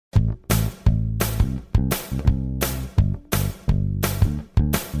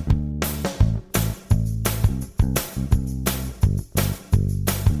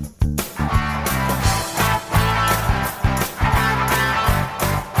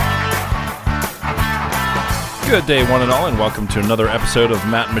Good day, one and all, and welcome to another episode of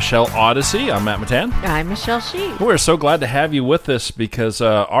Matt and Michelle Odyssey. I'm Matt Matan. I'm Michelle Sheep. We're so glad to have you with us because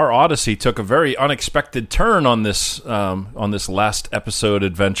our Odyssey took a very unexpected turn on this last episode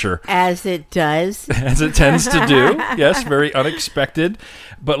adventure. As it does. As it tends to do. Yes, very unexpected.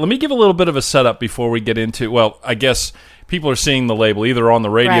 But let me give a little bit of a setup before we get into, well, I guess people are seeing the label either on the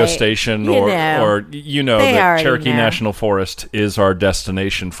radio station or that Cherokee National Forest is our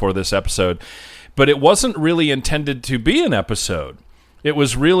destination for this episode. But it wasn't really intended to be an episode. It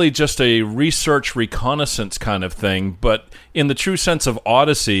was really just a research reconnaissance kind of thing. But in the true sense of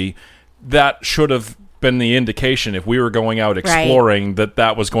Odyssey, that should have been the indication if we were going out exploring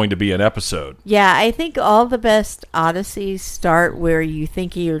that was going to be an episode. Yeah, I think all the best Odysseys start where you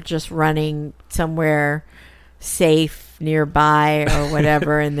think you're just running somewhere safe nearby or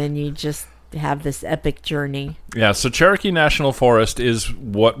whatever, and then you just have this epic journey. Yeah, so Cherokee National Forest is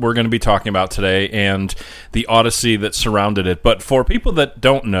what we're going to be talking about today and the Odyssey that surrounded it. But for people that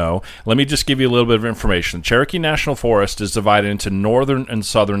don't know, let me just give you a little bit of information. Cherokee National Forest is divided into northern and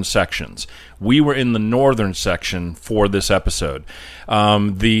southern sections. We were in the northern section for this episode.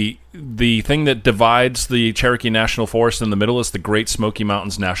 The thing that divides the Cherokee National Forest in the middle is the Great Smoky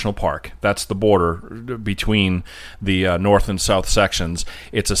Mountains National Park. That's the border between the north and south sections.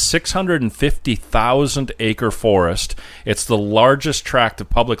 It's a 650,000 acre forest. It's the largest tract of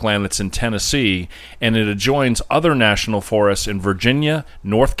public land that's in Tennessee, and it adjoins other national forests in Virginia,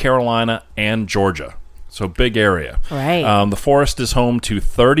 North Carolina, and Georgia. So big area. Right. The forest is home to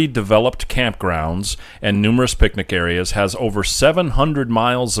 30 developed campgrounds and numerous picnic areas, has over 700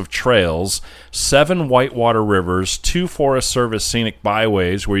 miles of trails, 7 whitewater rivers, 2 Forest Service scenic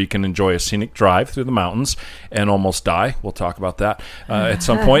byways where you can enjoy a scenic drive through the mountains and almost die. We'll talk about that at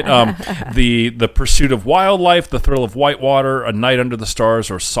some point. The pursuit of wildlife, the thrill of whitewater, a night under the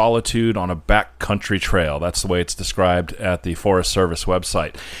stars, or solitude on a backcountry trail. That's the way it's described at the Forest Service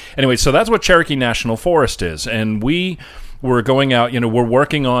website. Anyway, so that's what Cherokee National Forest is, and we were going out, we're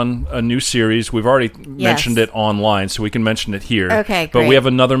working on a new series. We've already mentioned it online, so we can mention it here. Okay, but great. We have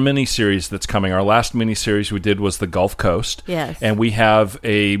another mini-series that's coming. Our last mini-series we did was the Gulf Coast. Yes. And we have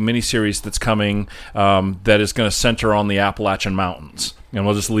a mini-series that's coming that is going to center on the Appalachian Mountains. And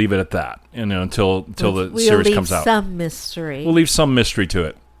we'll just leave it at that until the series comes out. We'll leave some mystery. We'll leave some mystery to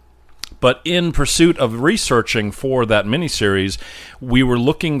it. But in pursuit of researching for that miniseries, we were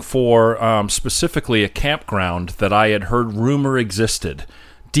looking for specifically a campground that I had heard rumor existed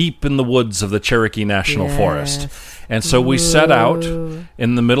deep in the woods of the Cherokee National Forest. And so we set out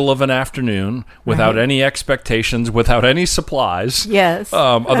in the middle of an afternoon without any expectations, without any supplies. Yes.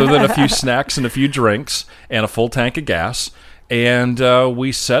 Other than a few snacks and a few drinks and a full tank of gas. And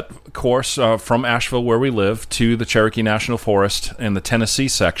we set course from Asheville, where we live, to the Cherokee National Forest and the Tennessee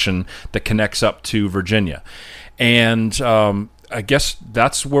section that connects up to Virginia. And I guess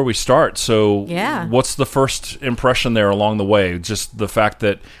that's where we start. So what's the first impression there along the way? Just the fact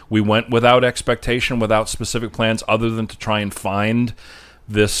that we went without expectation, without specific plans, other than to try and find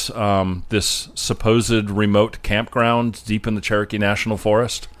this supposed remote campground deep in the Cherokee National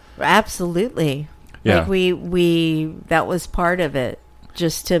Forest? Absolutely. Yeah. Like we that was part of it,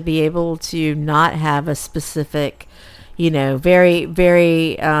 just to be able to not have a specific, very,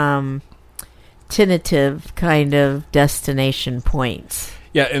 very tentative kind of destination points.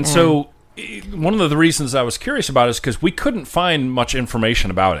 Yeah, and so one of the reasons I was curious about it is because we couldn't find much information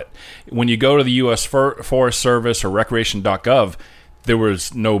about it. When you go to the U.S. Forest Service or recreation.gov, there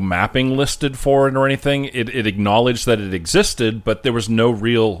was no mapping listed for it or anything. It acknowledged that it existed, but there was no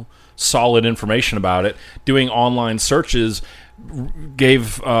real solid information about it. Doing online searches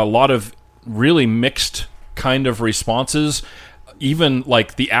gave a lot of really mixed kind of responses, even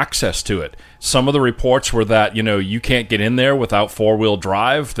like the access to it. Some of the reports were that you can't get in there without four-wheel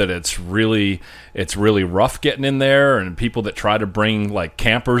drive, that it's really rough getting in there, and people that try to bring like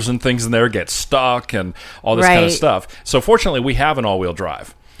campers and things in there get stuck and all this kind of stuff. So fortunately we have an all-wheel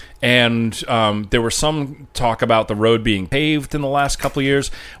drive. And there was some talk about the road being paved in the last couple of years.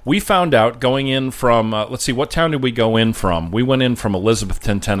 We found out going in from, let's see, what town did we go in from? We went in from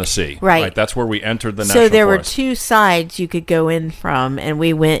Elizabethton, Tennessee. Right. That's where we entered the national forest. So there were 2 sides you could go in from, and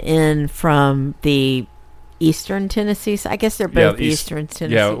we went in from the eastern Tennessee. I guess they're both eastern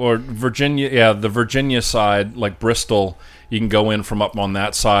Tennessee. Yeah, or Virginia. Yeah, the Virginia side, like Bristol, you can go in from up on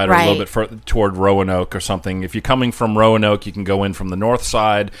that side or a little bit further toward Roanoke or something. If you're coming from Roanoke, you can go in from the north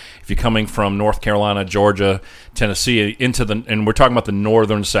side. If you're coming from North Carolina, Georgia, Tennessee, and we're talking about the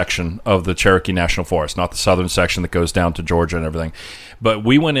northern section of the Cherokee National Forest, not the southern section that goes down to Georgia and everything. But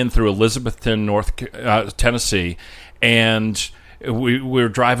we went in through Elizabethton, Tennessee, and we're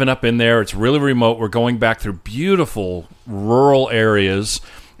driving up in there. It's really remote. We're going back through beautiful rural areas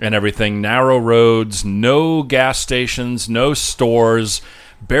and everything, narrow roads, no gas stations, no stores,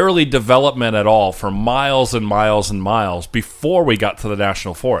 barely development at all for miles and miles and miles before we got to the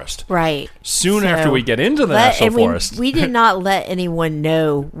national forest. Right. Soon after we get into the national forest. We did not let anyone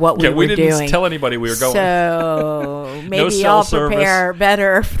know what we were doing. We didn't tell anybody we were going. So maybe y'all prepare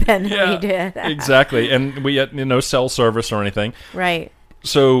better than we did. Exactly. And we had no cell service or anything. Right.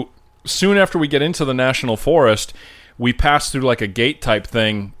 So soon after we get into the national forest, we pass through like a gate type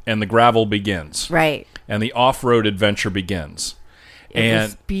thing, and the gravel begins. Right. And the off-road adventure begins. It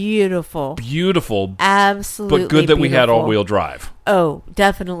was beautiful. Beautiful. Absolutely But good that we had beautiful. all-wheel drive. Oh,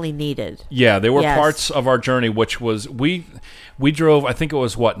 definitely needed. Yeah, there were parts of our journey which was... We drove, I think it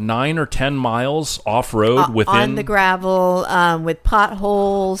was, 9 or 10 miles off-road within... On the gravel, with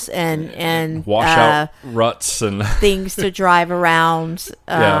potholes and washout ruts and... things to drive around.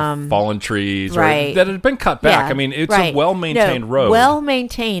 Fallen trees. Right. That had been cut back. I mean, it's a well-maintained road.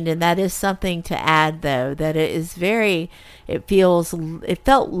 Well-maintained, and that is something to add, though, that it is very... It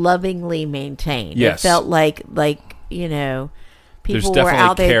felt lovingly maintained. Yes. It felt like people There's were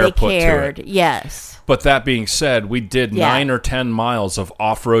out there. They put cared. to it. Yes. But that being said, we did 9 or 10 miles of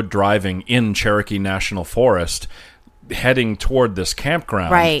off-road driving in Cherokee National Forest heading toward this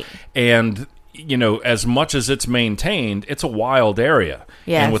campground. Right. And, as much as it's maintained, it's a wild area.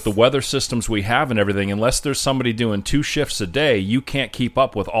 Yes. And with the weather systems we have and everything, unless there's somebody doing 2 shifts a day, you can't keep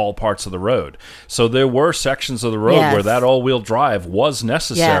up with all parts of the road. So there were sections of the road where that all-wheel drive was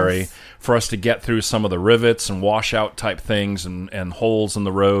necessary for us to get through some of the rivets and washout type things and holes in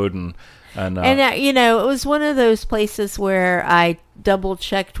the road and it was one of those places where I double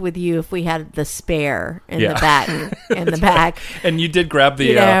checked with you if we had the spare in the back. And you did grab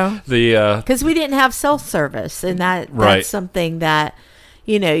the because we didn't have cell service, and that's something that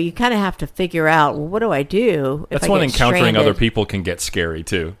you kind of have to figure out. Well, what do I do? That's when encountering other people can get scary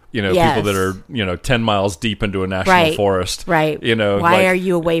too. People that are 10 miles deep into a national forest. Right. Why are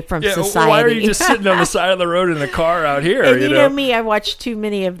you away from society? Why are you just sitting on the side of the road in a car out here? And you know me, I watch too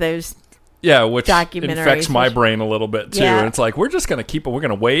many of those. Yeah, which infects my brain a little bit too. Yeah. And it's like, we're just going to keep it. We're going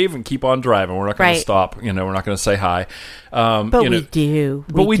to wave and keep on driving. We're not going to stop. We're not going to say hi. But we do.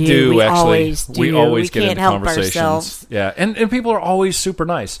 But we do we actually. Always do. We always get into conversations. Ourselves. Yeah, and people are always super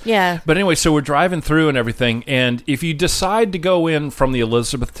nice. Yeah. But anyway, so we're driving through and everything. And if you decide to go in from the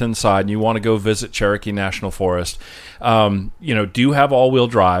Elizabethton side and you want to go visit Cherokee National Forest, do have all-wheel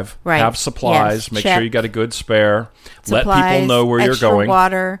drive. Right. Have supplies. Yes. Make sure you got a good spare. Supplies, let people know where you're going.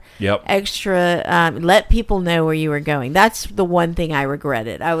 Water. Yep. Extra. Let people know where you were going. That's the one thing I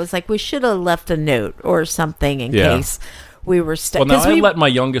regretted. I was like, we should have left a note or something in case we were stuck. Well, I let my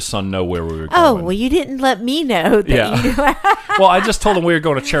youngest son know where we were going. Oh, well, you didn't let me know that you knew. Well, I just told him we were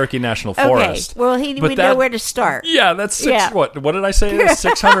going to Cherokee National Forest. Okay. Well, we know where to start. Yeah, that's what did I say?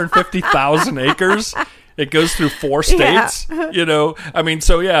 650,000 acres. It goes through 4 states, I mean,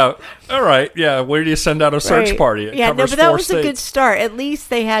 so all right, where do you send out a search party? It covers but that 4 was states. a good start. At least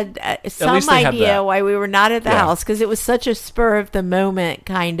they had some idea why we were not at the house, because it was such a spur of the moment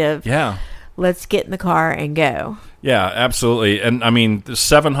kind of, let's get in the car and go. Yeah, absolutely. And I mean,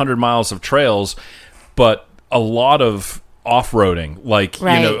 700 miles of trails, but a lot of off-roading,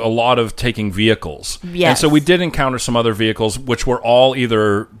 a lot of taking vehicles. Yes. And so we did encounter some other vehicles, which were all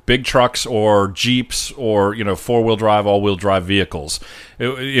either big trucks or Jeeps or, 4-wheel drive, all-wheel drive vehicles.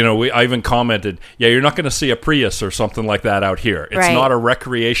 I even commented, you're not going to see a Prius or something like that out here. It's not a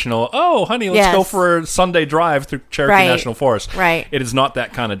recreational, oh, honey, let's go for a Sunday drive through Cherokee National Forest. Right. It is not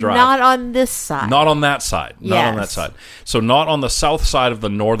that kind of drive. Not on this side. Not on that side. Not on that side. So not on the south side of the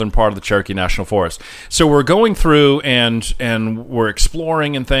northern part of the Cherokee National Forest. So we're going through and we're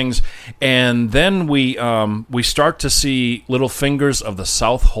exploring and things, and then we start to see little fingers of the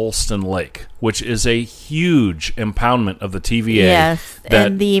South Holston Lake, which is a huge impoundment of the TVA. Yes,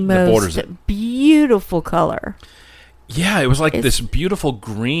 and the most beautiful color. Yeah, it was like this beautiful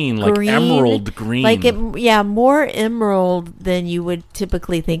green, like emerald green. More emerald than you would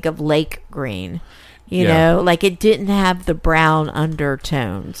typically think of lake green. You know, like it didn't have the brown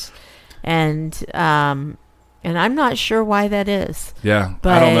undertones. And I'm not sure why that is. Yeah,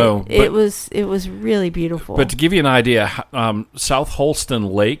 but I don't know. It was really beautiful. But to give you an idea, South Holston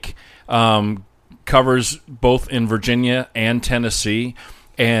Lake covers both in Virginia and Tennessee,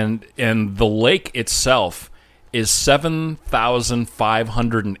 and the lake itself is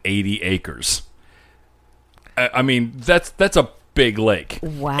 7,580 acres. I mean, that's a big lake.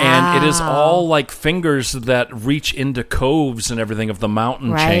 Wow. And it is all like fingers that reach into coves and everything of the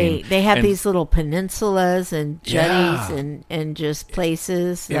mountain chain. Right. They have And these little peninsulas and jetties and just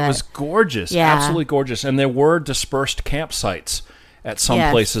places. it was gorgeous. Yeah. Absolutely gorgeous. And there were dispersed campsites at some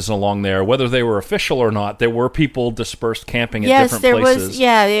Yes. places along there. Whether they were official or not, there were people dispersed camping at Yes, different there places. was.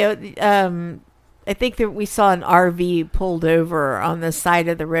 Yeah. I think that we saw an RV pulled over on the side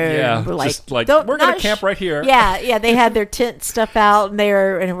of the road. Yeah, and we're just like, "Don't- we're going to not camp right here. Yeah. They had their tent stuff out,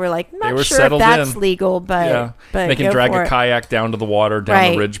 and we're like, not were sure if settled that's in. legal, but they can go drag for a it. kayak down to the water, down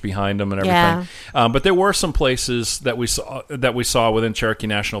Right. the ridge behind them, and everything. Yeah. But there were some places that we saw within Cherokee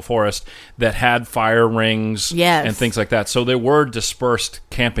National Forest that had fire rings Yes. and things like that. So there were dispersed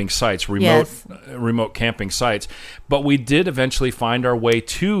camping sites, remote camping sites. But we did eventually find our way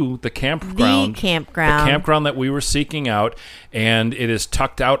to the campground. The campground. The campground that we were seeking out, and it is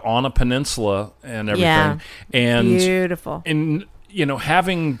tucked out on a peninsula and everything. Yeah. And Beautiful. in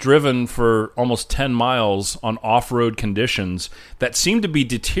having driven for almost 10 miles on off-road conditions that seemed to be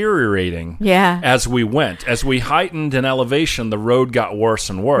deteriorating Yeah. as we went. As we heightened in elevation, the road got worse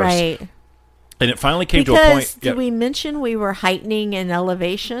and worse. Right. And it finally came Because to a point. did we mention we were heightening in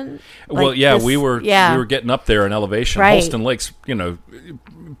elevation? Well, yeah, we were getting up there in elevation. Right. Holston Lake's,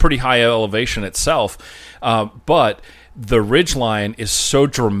 pretty high elevation itself. But the ridgeline is so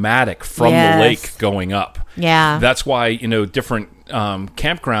dramatic from the lake going up. Yeah. That's why, different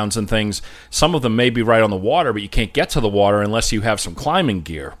campgrounds and things, some of them may be right on the water, but you can't get to the water unless you have some climbing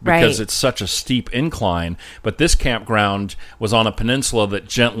gear because Right. it's such a steep incline. But this campground was on a peninsula that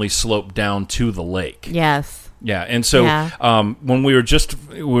gently sloped down to the lake. Yes. Yeah, and so when we were,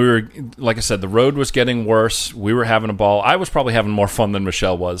 like I said, the road was getting worse. We were having a ball. I was probably having more fun than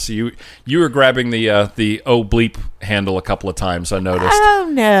Michelle was. You were grabbing the oh bleep handle a couple of times, I noticed. Oh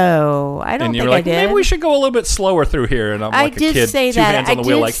no, I don't And you think were like, I did. maybe we should go a little bit slower through here. And I'm like I a did kid, say two that. hands I on the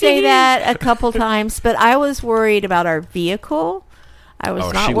wheel, did like, say that a couple times, but I was worried about our vehicle. I was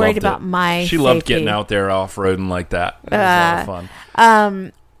Oh, not she worried loved about it. my She loved safety. getting out there off-roading like that. It was a lot of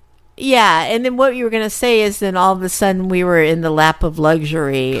fun. Yeah, and then what you were going to say is then all of a sudden we were in the lap of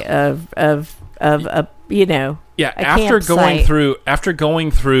luxury of Yeah, a after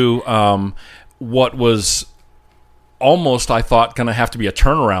going through what was almost, I thought, going to have to be a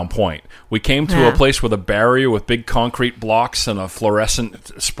turnaround point. We came to a place with a barrier with big concrete blocks and a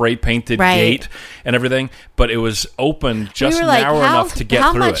fluorescent spray-painted gate and everything, but it was open just we were like, narrow enough to get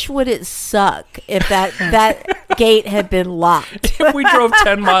how through much it. would it suck if that gate had been locked? If we drove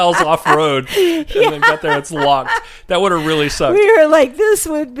 10 miles off-road and then got there, it's locked. That would have really sucked. We were like, this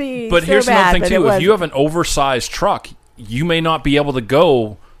would be But so here's bad, another but thing, it too. If wasn't. you have an oversized truck, you may not be able to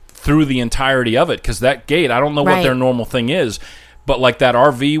go through the entirety of it because that gate, I don't know what their normal thing is. But like that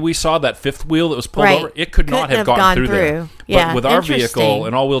RV we saw, that fifth wheel that was pulled over, it could not Couldn't have gone through there. Yeah, But with our interesting. vehicle,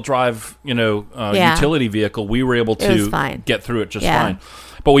 an all-wheel drive, utility vehicle, we were able It was to fine. get through it just Yeah. fine.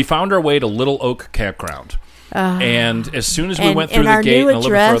 But we found our way to Little Oak Campground. And as soon as we went through the our gate new and a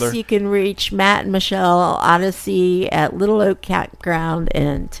little address, further, you can reach Matt and Michelle Odyssey at Little Oak Campground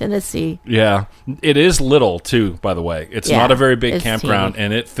in Tennessee. yeah, it is little too. By the way, it's Yeah, not a very big it's campground, teeny.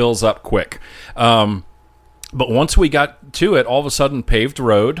 and it fills up quick. But once we got to it, all of a sudden, paved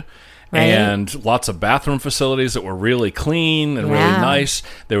road. Right. And lots of bathroom facilities that were really clean and really Yeah. nice.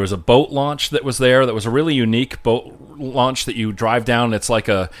 There was a boat launch that was there. That was a really unique boat launch that you drive down. It's like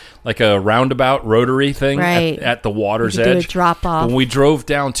a roundabout rotary thing Right. at the water's You could do a edge. drop-off. When we drove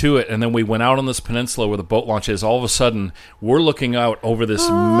down to it, and then we went out on this peninsula where the boat launch is, all of a sudden we're looking out over this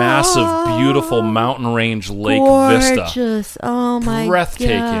massive, beautiful mountain range lake vista. Gorgeous. Oh my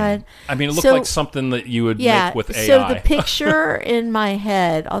Breathtaking. God. I mean, it looked So- like something that you would make with AI. So the picture in my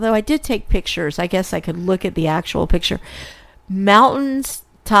head, although I did take pictures, I guess I could look at the actual picture. Mountains,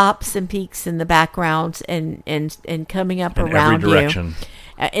 tops, and peaks in the background, and coming up in around every direction.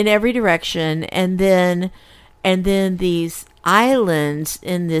 you in every direction, and then these islands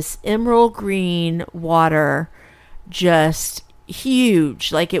in this emerald green water, just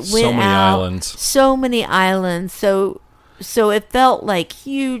huge. Like it went So many out. islands. So many islands. So it felt like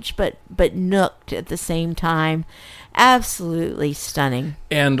huge, but nooked at the same time. Absolutely stunning.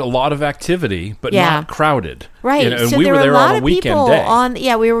 And a lot of activity, but Yeah. not crowded. Right. And so we there were were there a lot on a of weekend people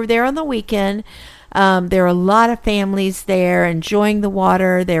day. we were there on the weekend. There were a lot of families there enjoying the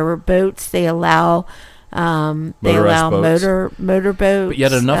water. There were boats. They allow Motorized boats. motor boats. But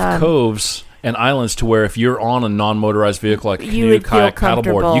yet enough coves and islands to where if you're on a non-motorized vehicle like You canoe, would feel kayak, paddleboard,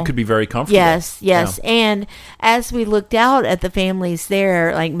 comfortable. you could be very comfortable. Yes. Yeah. And as we looked out at the families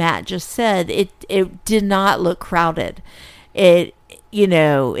there, like Matt just said, it did not look crowded. It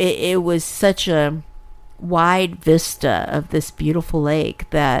was such a wide vista of this beautiful lake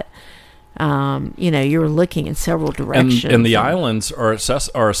that, you're looking in several directions. And the islands are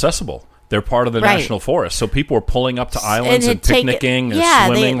accessible. They're part of the national forest, so people were pulling up to islands and picnicking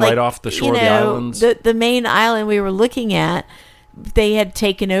and swimming right off the shore of the islands. The main island we were looking at, they had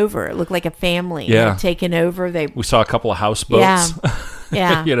taken over. It looked like a family had taken over. We saw a couple of houseboats.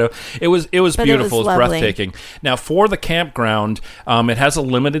 Yeah. It was beautiful. It was lovely. breathtaking. Now, for the campground, it has a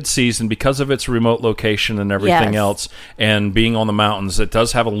limited season because of its remote location and everything else, and being on the mountains. It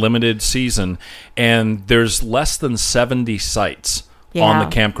does have a limited season, and there's less than 70 sites on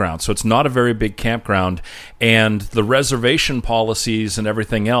the campground. So it's not a very big campground, and the reservation policies and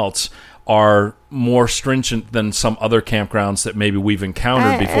everything else are more stringent than some other campgrounds that maybe we've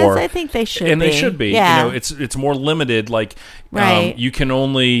encountered before. I think they should be. And they should be. Yeah. It's more limited. Like, you can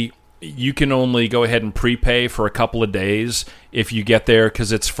only go ahead and prepay for a couple of days if you get there,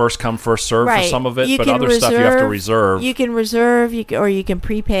 because it's first come, first serve for some of it, but other stuff you have to reserve. You can reserve, or you can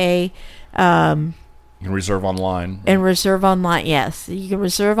prepay. You can reserve online. And reserve online, yes. You can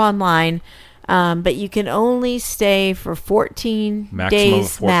reserve online, but you can only stay for 14 Maximum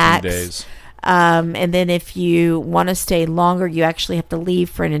days. 14 days. And then if you want to stay longer, you actually have to leave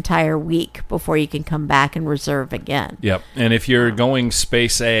for an entire week before you can come back and reserve again. Yep. And if you're going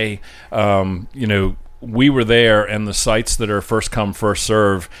Space A, we were there, and the sites that are first come, first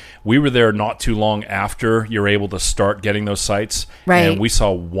serve, we were there not too long after you're able to start getting those sites. Right. And we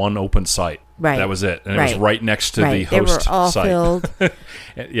saw one open site. Right. That was it. And it was right next to the host site. They were all filled.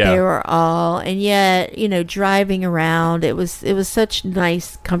 Yeah. They were all, and yet, driving around, it was such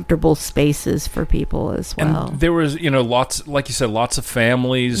nice, comfortable spaces for people as well. And there was, lots, like you said, lots of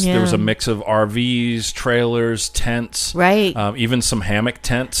families. Yeah. There was a mix of RVs, trailers, tents. Right. Even some hammock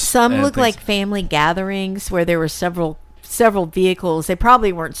tents. Some looked like family gatherings where there were several vehicles. They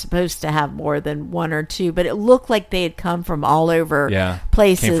probably weren't supposed to have more than one or two, but it looked like they had come from all over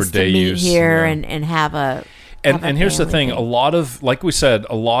places to meet here and have a and here's the thing. A lot of, like we said,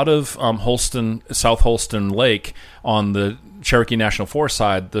 South Holston Lake on the Cherokee National Forest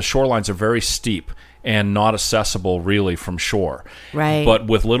side, the shorelines are very steep and not accessible really from shore. Right. But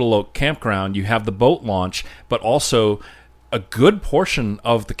with Little Oak Campground, you have the boat launch, but also a good portion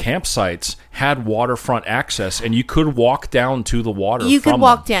of the campsites had waterfront access, and you could walk down to the water. You could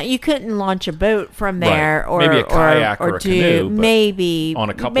walk down. You couldn't launch a boat from there, or maybe a kayak or a canoe. Maybe on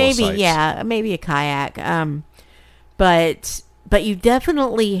a couple of sites. Yeah, maybe a kayak. But you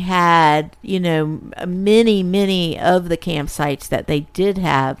definitely had, many of the campsites that they did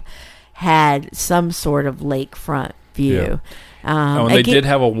have had some sort of lakefront view. Yeah. And they did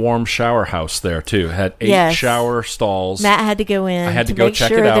have a warm shower house there too. It had 8 shower stalls. Matt had to go in. I had to go check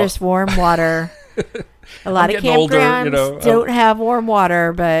sure it out. There's warm water. A lot of campgrounds don't have warm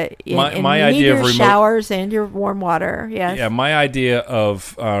water, but my idea idea of showers and your warm water. Yes. Yeah, my idea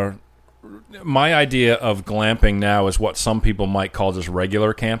of glamping now is what some people might call just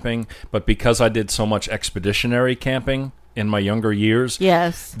regular camping, but because I did so much expeditionary camping in my younger years,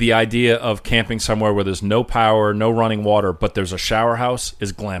 the idea of camping somewhere where there's no power, no running water, but there's a shower house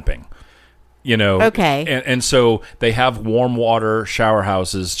is glamping. Okay. And so they have warm water shower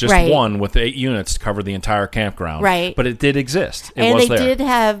houses, just one with 8 units to cover the entire campground. Right. But it did exist. And they did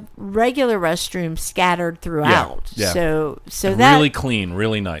have regular restrooms scattered throughout. Yeah. So that really clean,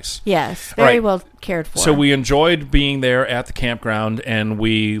 really nice. Yes. Very well cared for. So we enjoyed being there at the campground, and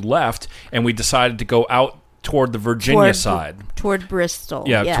we left, and we decided to go out toward the Virginia side. Toward Bristol.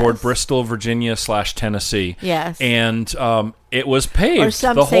 Yeah, toward Bristol, Virginia / Tennessee. Yes. And it was paved or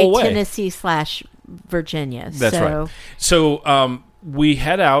some the whole way. Tennessee / Virginia. That's right. So we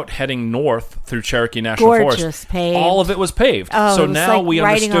heading north through Cherokee National Forest. Paved. All of it was paved. Oh, so now we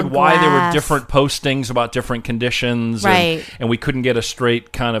understood why there were different postings about different conditions. Right. And we couldn't get a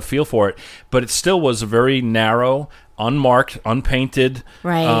straight kind of feel for it. But it still was a very narrow, unmarked, unpainted,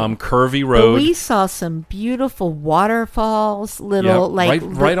 curvy road. But we saw some beautiful waterfalls,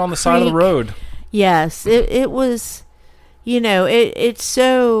 right on the side of the road. Yes, it was. It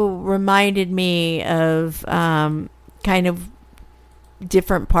so reminded me of kind of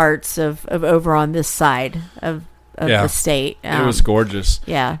different parts of over on this side of the state. It was gorgeous.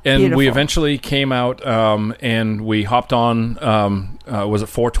 Yeah, and beautiful. we eventually came out and we hopped on. Was it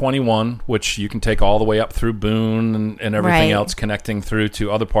 421, which you can take all the way up through Boone and everything else, connecting through to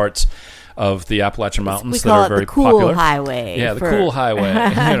other parts of the Appalachian Mountains that are very popular. We call it the cool highway. Yeah, the cool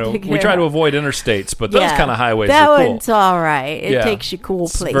highway. We try to avoid interstates, but those kind of highways that are cool. One's all right. It takes you cool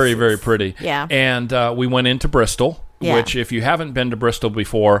places. Very, very pretty. Yeah. And we went into Bristol. Yeah. which if you haven't been to Bristol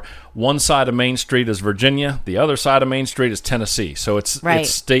before, one side of Main Street is Virginia, the other side of Main Street is Tennessee. So it's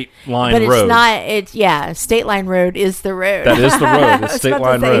State Line but Road. It's not. State Line Road is the road. That is the road. It's State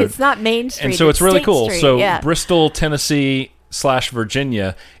Line Road. It's not Main Street. And so it's really State cool. Street, So Bristol, Tennessee /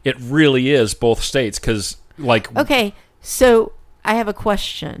 Virginia, it really is both states because Okay, so I have a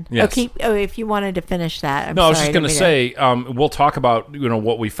question. Yes. Okay, if you wanted to finish that. I was just going to say, we'll talk about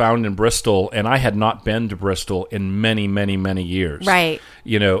what we found in Bristol, and I had not been to Bristol in many, many, many years. Right.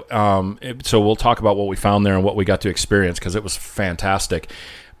 So we'll talk about what we found there and what we got to experience because it was fantastic.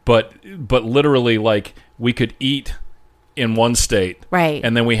 But literally, we could eat in one state, right,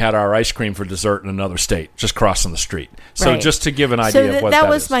 and then we had our ice cream for dessert in another state, just crossing the street. So just to give an idea of what that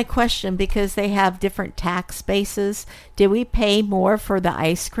was is. My question, because they have different tax bases. Did we pay more for the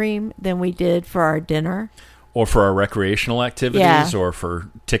ice cream than we did for our dinner? Or for our recreational activities, or for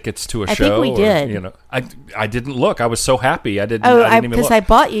tickets to a show. I think we did. I didn't look. I was so happy. I didn't even look. Because I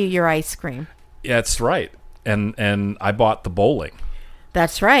bought you your ice cream. Yeah, that's right. And I bought the bowling.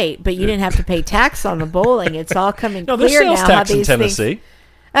 That's right, but you didn't have to pay tax on the bowling. It's all coming clear now. No, there's sales tax in Tennessee.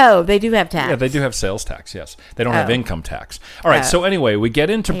 Oh, they do have tax. Yeah, they do have sales tax, yes. They don't have income tax. All right, so anyway, we get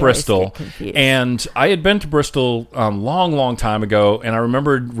into Bristol, and I had been to Bristol long, long time ago, and I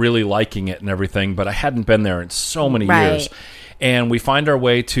remembered really liking it and everything, but I hadn't been there in so many years. And we find our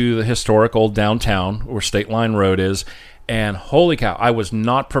way to the historic old downtown where State Line Road is, and holy cow, I was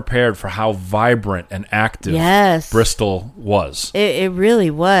not prepared for how vibrant and active Bristol was. It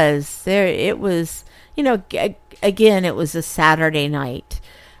really was. It was, again, it was a Saturday night.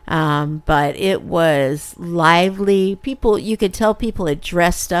 But it was lively. You could tell people had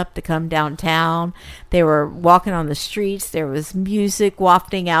dressed up to come downtown. They were walking on the streets. There was music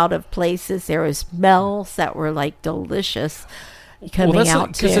wafting out of places. There was smells that were delicious. Coming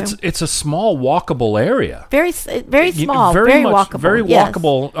out too. Because it's a small walkable area. Very small, very walkable. Very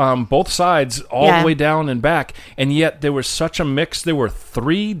walkable, both sides, all the way down and back. And yet there was such a mix. There were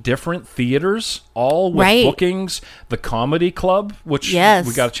 3 different theaters, all with bookings. The Comedy Club, which we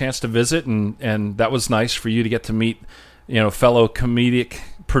got a chance to visit, and that was nice for you to get to meet, fellow comedic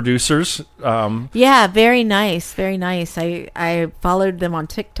producers. Very nice, very nice. I followed them on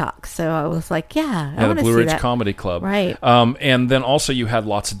TikTok, so I was like, I want to see that. The Blue Ridge Comedy Club, right? And then also you had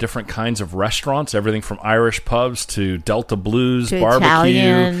lots of different kinds of restaurants, everything from Irish pubs to Delta Blues, to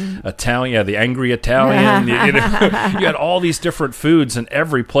barbecue, Italian, the Angry Italian. You had all these different foods, and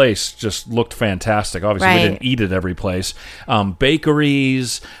every place just looked fantastic. Obviously, we didn't eat at every place.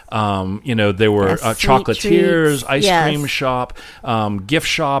 Bakeries, there were chocolatiers, ice cream shop, gift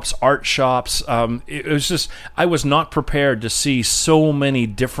shops, art shops. It was just, I was not prepared to see so many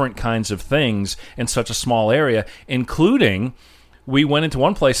different kinds of things in such a small area, including we went into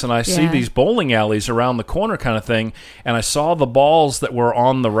one place and I see these bowling alleys around the corner kind of thing, and I saw the balls that were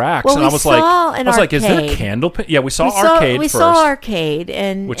on the racks, and I was like, is it a candle pit? Yeah, we saw arcade first. We saw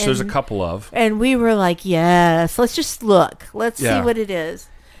arcade, which there's a couple of. And we were like, yes, let's just look. Let's see what it is.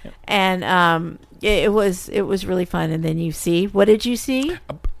 And it was really fun. And then what did you see?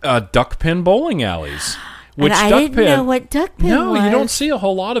 Duck pin bowling alleys. Which I didn't know what duck pin was. No, you don't see a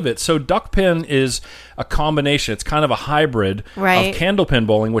whole lot of it. So duck pin is a combination. It's kind of a hybrid of candle pin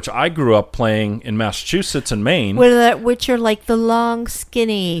bowling, which I grew up playing in Massachusetts and Maine. Which are like the long,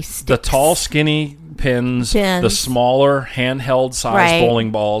 skinny sticks. The tall, skinny pins, the smaller handheld size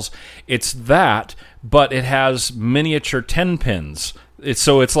bowling balls. It's that, but it has miniature 10 pins. It's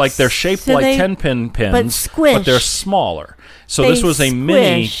like they're shaped like 10-pin pins, but they're smaller. So this was a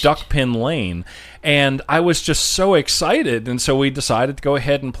mini duck pin lane. And I was just so excited, and so we decided to go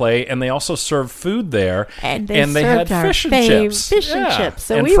ahead and play. And they also served food there, and they had fish and chips,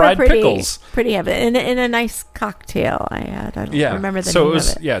 So and we fried were pickles, pretty heavy, and a nice cocktail I had. I don't remember the name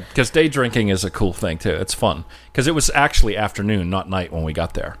of it. Because day drinking is a cool thing too. It's fun because it was actually afternoon, not night, when we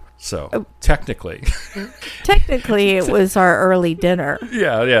got there. So technically it was our early dinner.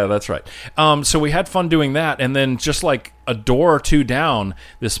 Yeah, that's right. So we had fun doing that, and then just like a door or two down,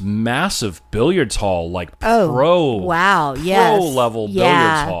 this massive billiards hall, pro level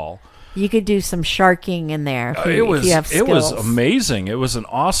billiards hall. You could do some sharking in there. If you have skills. It was amazing. It was an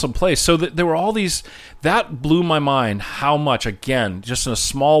awesome place. So there were all these. That blew my mind how much, again, just in a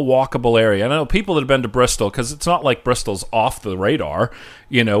small walkable area. And I know people that have been to Bristol, because it's not like Bristol's off the radar.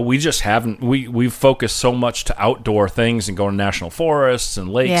 We just haven't. We've focused so much to outdoor things and going to national forests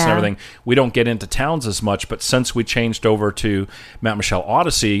and lakes and everything. We don't get into towns as much. But since we changed over to Matt Michelle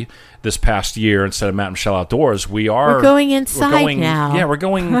Odyssey, this past year, instead of Matt and Michelle Outdoors, we're going inside now. Yeah, we're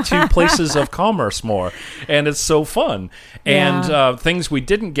going to places of commerce more, and it's so fun. And things we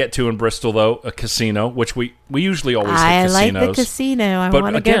didn't get to in Bristol, though, a casino, which we usually always hit casinos. I like the casino. I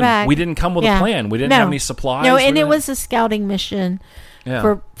want to go back. We didn't come with a plan. We didn't have any supplies. No, and it was a scouting mission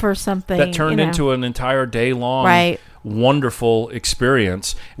for something. That turned into an entire day-long wonderful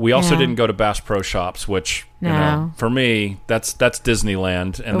experience. We also didn't go to Bass Pro Shops, which, for me, that's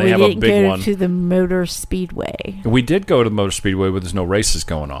Disneyland, and they have a big one. We didn't go to the Motor Speedway. We did go to the Motor Speedway, but there's no races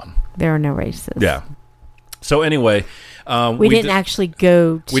going on. There are no races. Yeah. So anyway... we didn't actually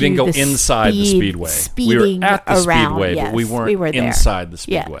go to We didn't go inside the Speedway. We were at the Speedway, but we weren't inside the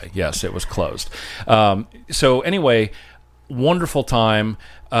Speedway. Yes, it was closed. So anyway, wonderful time.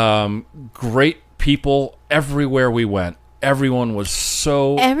 Great people everywhere we went. Everyone was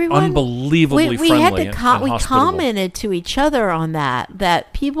so unbelievably friendly and hospitable. We commented to each other on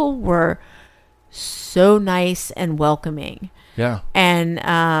that people were so nice and welcoming. Yeah. And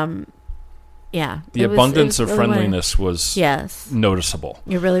the abundance of friendliness was noticeable.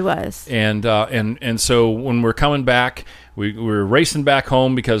 It really was. And so when we're coming back, we were racing back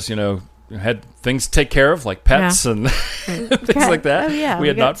home because, had things to take care of, like pets and things like that.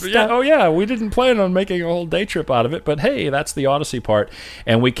 Oh, yeah. We didn't plan on making a whole day trip out of it, but hey, that's the Odyssey part.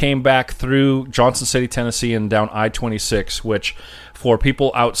 And we came back through Johnson City, Tennessee, and down I-26, which for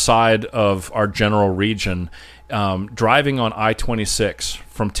people outside of our general region, driving on I-26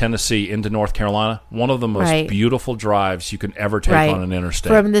 from Tennessee into North Carolina, one of the most beautiful drives you can ever take on an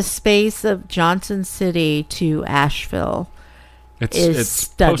interstate. From the space of Johnson City to Asheville. It's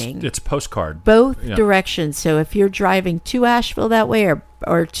stunning. It's postcard. Both directions. So if you're driving to Asheville that way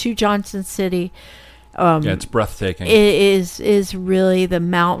or to Johnson City, it's breathtaking. It is really, the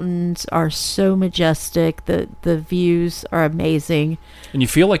mountains are so majestic. The views are amazing. And you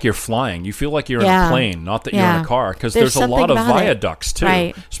feel like you're flying. You feel like you're in a plane, not that you're in a car. Because there's a lot of viaducts, too,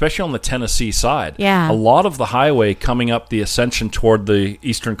 especially on the Tennessee side. Yeah. A lot of the highway coming up the ascension toward the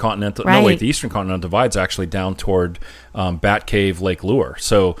Eastern Continental... No, wait, the Eastern Continental Divide's actually down toward Bat Cave, Lake Lure.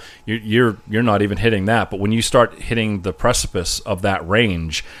 So you're not even hitting that. But when you start hitting the precipice of that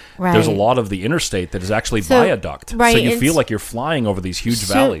range, there's a lot of the interstate that is actually viaduct. So you feel like you're flying over these huge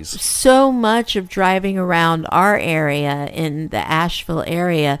valleys. So much of driving around our area in the Asheville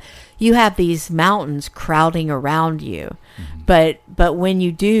area, you have these mountains crowding around you. Mm-hmm. But when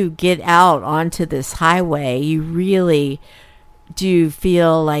you do get out onto this highway, you really do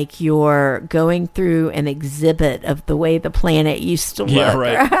feel like you're going through an exhibit of the way the planet used to look. Yeah,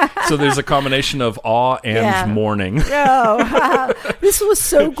 right. So there's a combination of awe and mourning. This was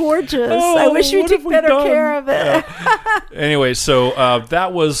so gorgeous. I wish we took better care of it. Anyway, so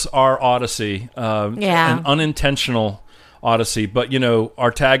that was our Odyssey. An unintentional Odyssey, but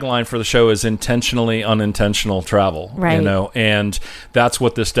our tagline for the show is intentionally unintentional travel, right? And that's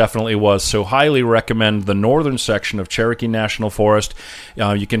what this definitely was. So highly recommend the northern section of Cherokee National Forest.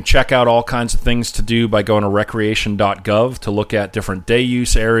 You can check out all kinds of things to do by going to recreation.gov to look at different day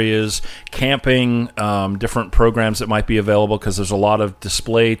use areas, camping, different programs that might be available, because there's a lot of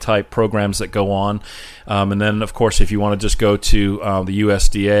display type programs that go on. And then, of course, if you want to just go to the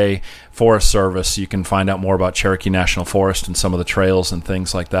USDA Forest Service, you can find out more about Cherokee National Forest and some of the trails and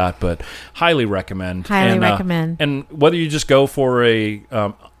things like that. But highly recommend. Recommend. And whether you just go for a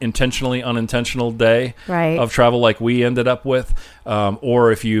intentionally unintentional day of travel like we ended up with,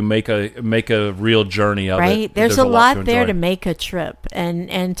 or if you make a real journey of it. There's a lot there to make a trip,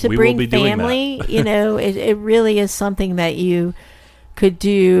 and to bring family. It really is something that you could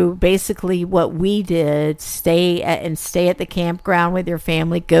do. Basically what we did, stay at the campground with your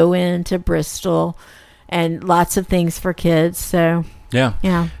family, go into Bristol, and lots of things for kids. So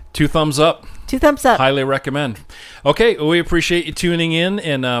yeah, 2 thumbs up. 2 thumbs up. Highly recommend. Okay, we appreciate you tuning in,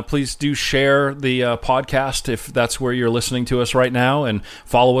 and please do share the podcast if that's where you're listening to us right now, and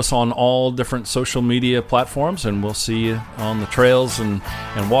follow us on all different social media platforms, and we'll see you on the trails and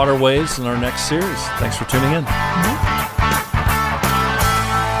waterways in our next series. Thanks for tuning in. Mm-hmm.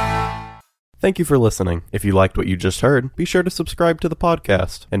 Thank you for listening. If you liked what you just heard, be sure to subscribe to the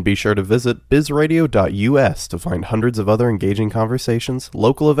podcast, and be sure to visit bizradio.us to find hundreds of other engaging conversations,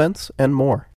 local events, and more.